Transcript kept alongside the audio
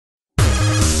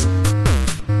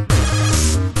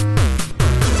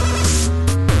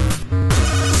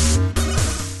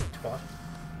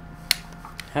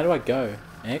do I go?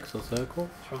 X or circle?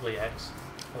 It's probably X.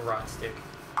 Or right stick.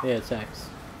 Yeah, it's X.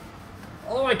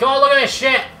 Oh my god, look at this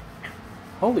shit!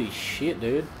 Holy shit,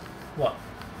 dude. What?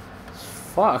 It's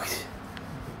fucked.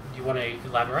 Do you want to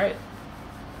elaborate?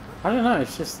 I don't know,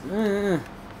 it's just... That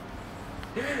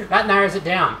narrows it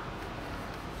down.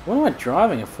 What am I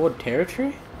driving? A Ford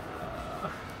Territory?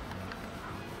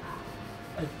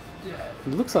 It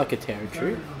looks like a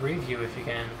Territory. Review if you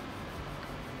can.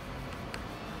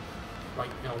 Like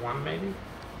L1 maybe?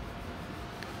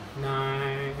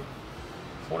 No.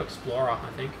 Ford Explorer, I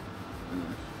think.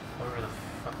 Whatever the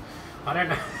fuck. I don't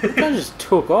know. That guy just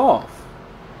took off.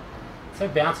 So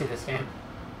bouncy this game.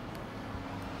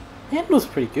 Handle's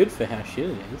pretty good for how shit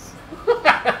it is.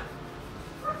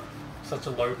 Such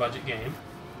a low budget game.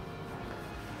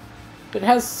 It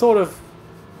has sort of...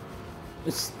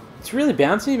 It's really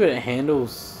bouncy, but it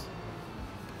handles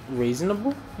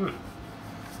reasonable.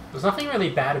 There's nothing really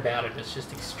bad about it, it's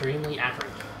just extremely average.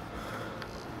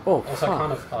 Oh, Also fuck.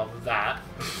 kind of that.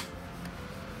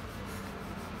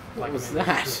 What was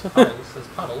that? There's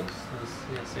puddles.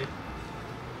 Yeah, see?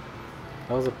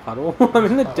 That was a puddle? I'm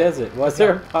in the desert. Why is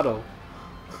there a puddle?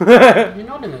 You're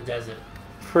not in the desert.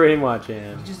 Pretty much You're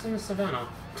am. just in the savannah.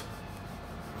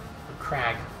 A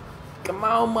crag. Come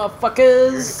on, You're in a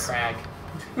motherfuckers! crag.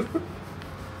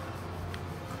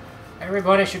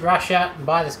 Everybody should rush out and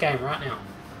buy this game right now.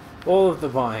 All of the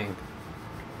buying.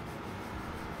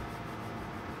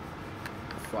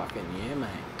 Fucking yeah, mate.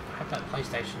 I hope that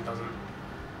PlayStation doesn't...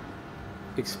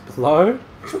 Explode?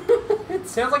 It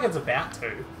sounds like it's about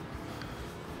to.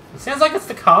 It sounds like it's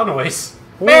the car noise.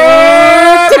 What?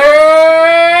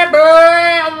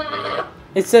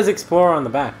 It says Explorer on the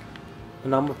back. The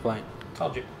number plate.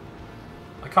 Told you.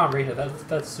 I can't read it.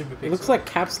 That's super big. It looks like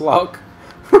caps lock.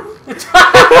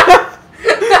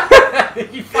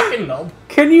 You fucking knob.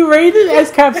 Can you read it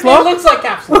as caps It lock? looks like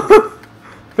caps lock.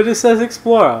 But it says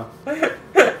Explorer.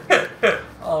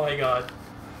 Oh my god.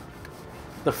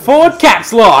 The Ford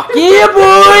caps lock! Yeah,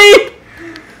 boy!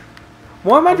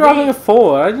 Why am I driving a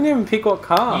Ford? I didn't even pick what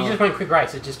car. You just went quick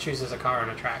race. It just chooses a car on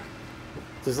a track.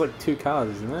 There's like 2 cars,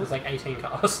 isn't there? There's like 18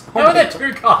 cars. Oh How are my there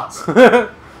 2 cars?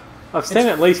 I've seen It's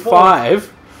at least Ford.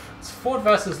 5. It's Ford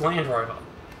versus Land Rover.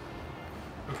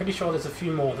 I'm pretty sure there's a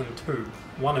few more than 2.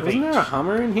 One of Wasn't each. there a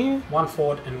Hummer in here? One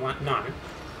Ford and one... No.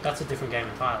 That's a different game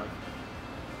entirely.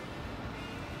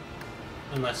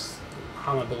 Unless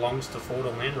Hummer belongs to Ford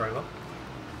or Land Rover.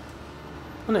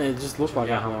 I don't know, it just looked like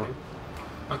a Hummer.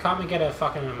 Why can't we get a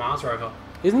fucking Mars Rover?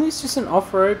 Isn't this just an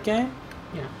off-road game?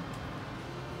 Yeah.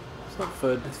 It's not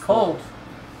Ford. It's called...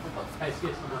 That's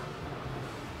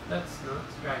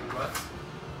Dragon Quest.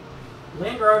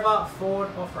 Land Rover, Ford,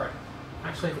 Off-Road.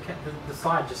 Actually, the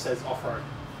side just says Off-Road.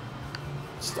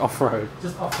 Just off-road.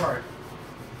 Just Off-Road.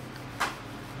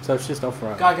 So it's just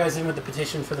off-road. Guy goes in with the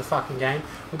petition for the fucking game.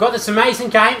 We've got this amazing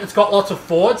game. It's got lots of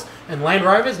Fords and Land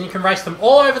Rovers, and you can race them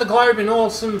all over the globe in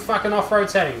awesome fucking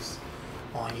off-road settings.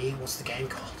 Oh yeah, what's the game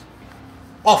called?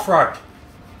 Off-Road.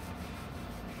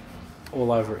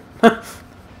 All over it.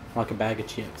 Like a bag of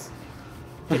chips.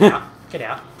 Get out. Get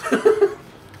out.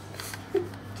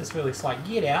 Just really like,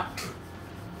 get out.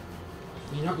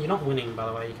 You're not winning, by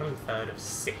the way. You're coming 3rd of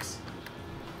 6.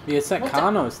 Yeah, it's that What's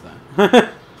car noise though.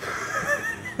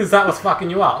 Is that what's fucking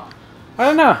you up? I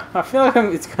don't know. I feel like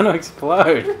it's going to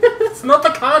explode. It's not the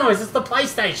car noise, it's the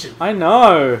PlayStation. I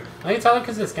know. I can tell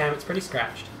because this game, it's pretty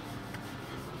scratched.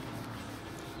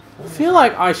 I feel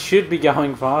like I should be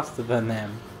going faster than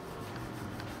them.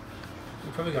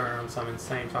 You're probably going around some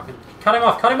insane fucking... Cut him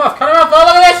off, cut him off, cut him off! Oh,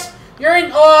 look at this! You're in...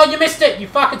 Oh, you missed it! You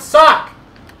fucking suck!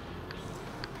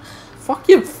 Fuck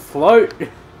you, float.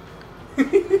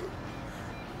 You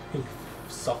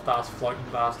soft-ass floating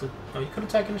bastard. Oh, you could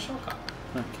have taken a shortcut.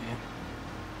 Okay.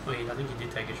 Oh, I think you did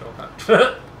take a shortcut.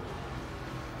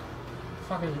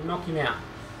 Fucking knock him out.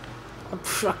 I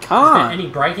Is there can't. any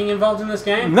braking involved in this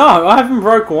game? No, I haven't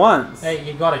broke once. Hey,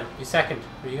 you got him. You're 2nd.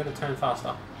 But you got to turn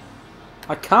faster.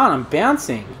 I can't, I'm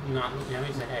bouncing. No, now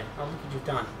he's ahead. Oh, look what you've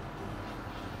done.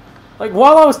 Like,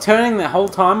 while I was turning the whole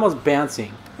time, I was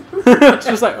bouncing.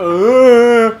 Just like,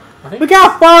 I think look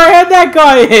how far ahead that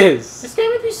guy is! this game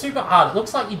would be super hard. It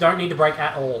looks like you don't need to brake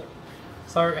at all.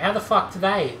 So how the fuck do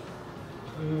they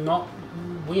not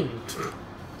win?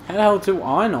 How the hell do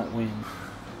I not win?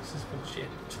 This is bullshit.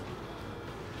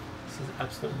 This is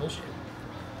absolute bullshit.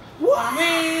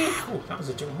 What? Ooh, that was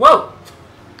a jump. Whoa!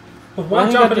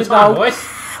 One jump at a time, boys.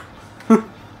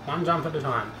 One jump at a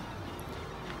time.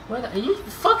 Where are you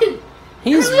fucking...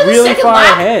 He's You're on the really second far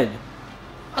lap? ahead.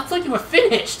 I thought you were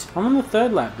finished. I'm on the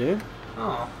 3rd lap, dude.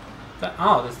 Oh.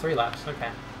 Oh, there's 3 laps. Okay.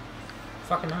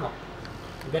 Fucking hell.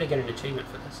 You better get an achievement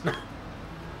for this.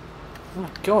 Oh my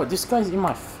god, this guy's in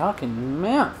my fucking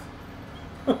mouth.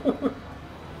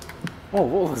 Oh,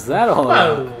 what was that all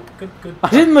about? Whoa, good. I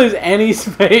didn't lose any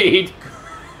speed.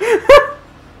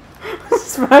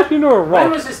 Smash into a When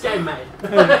rock was this game made?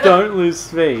 and don't lose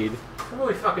speed.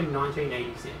 Probably fucking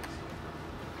 1986.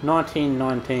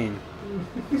 1919.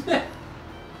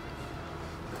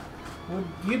 Would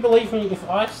you believe me if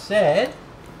I said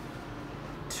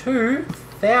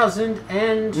 2000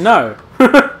 and... No.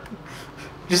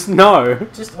 Just no.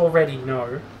 Just already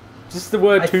no. Just the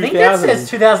word I 2000. think that says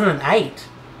 2008.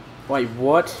 Wait,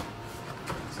 what?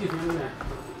 Excuse me, a minute.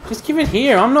 Just give it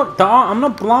here. I'm not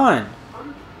blind.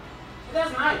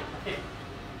 2008, I think.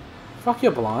 Fuck,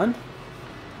 you're blind.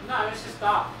 No, it's just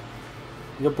dark.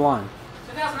 You're blind.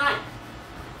 2008.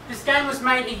 This game was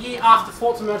made a year after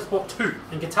Forza Motorsport 2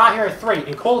 and Guitar Hero 3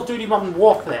 and Call of Duty Modern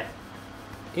Warfare.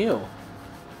 Ew.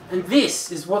 And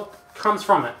this is what comes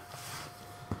from it.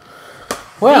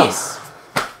 Well. This.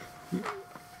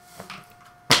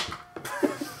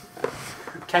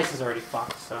 Case is already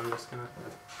fucked, so I'm just gonna...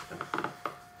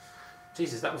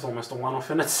 Jesus, that was almost a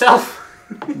one-off in itself.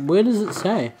 Where does it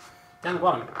say? Down the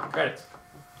bottom, credits.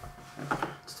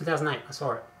 It's 2008, I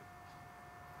saw it.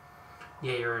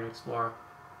 Yeah, you're an explorer.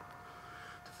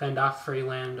 Defender,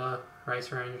 Freelander,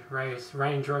 Range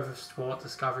Rover Sport,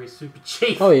 Discovery, Super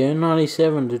Chief. Oh yeah,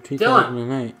 97 to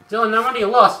 2008. Dylan, no wonder you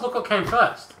lost. Look what came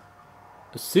first.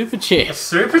 A Super Chief. A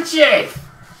Super Chief!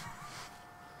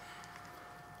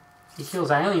 He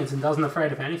kills aliens and doesn't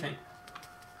afraid of anything.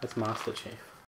 That's Master Chief.